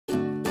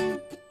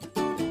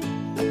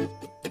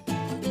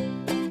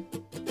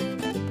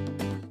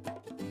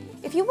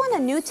If you want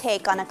a new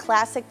take on a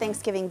classic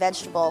Thanksgiving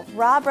vegetable,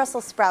 raw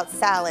Brussels sprout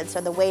salads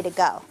are the way to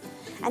go.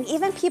 And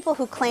even people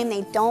who claim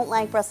they don't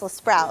like Brussels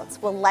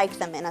sprouts will like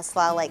them in a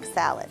slaw-like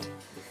salad.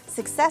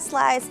 Success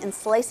lies in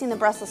slicing the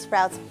Brussels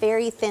sprouts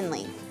very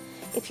thinly.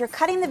 If you're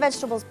cutting the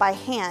vegetables by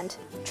hand,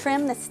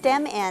 trim the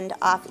stem end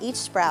off each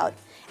sprout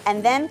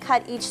and then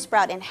cut each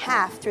sprout in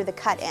half through the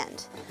cut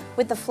end.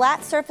 With the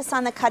flat surface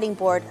on the cutting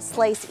board,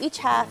 slice each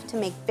half to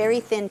make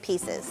very thin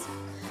pieces.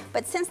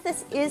 But since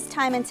this is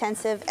time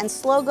intensive and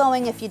slow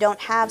going if you don't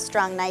have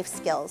strong knife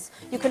skills,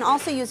 you can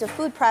also use a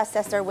food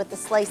processor with the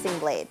slicing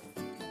blade.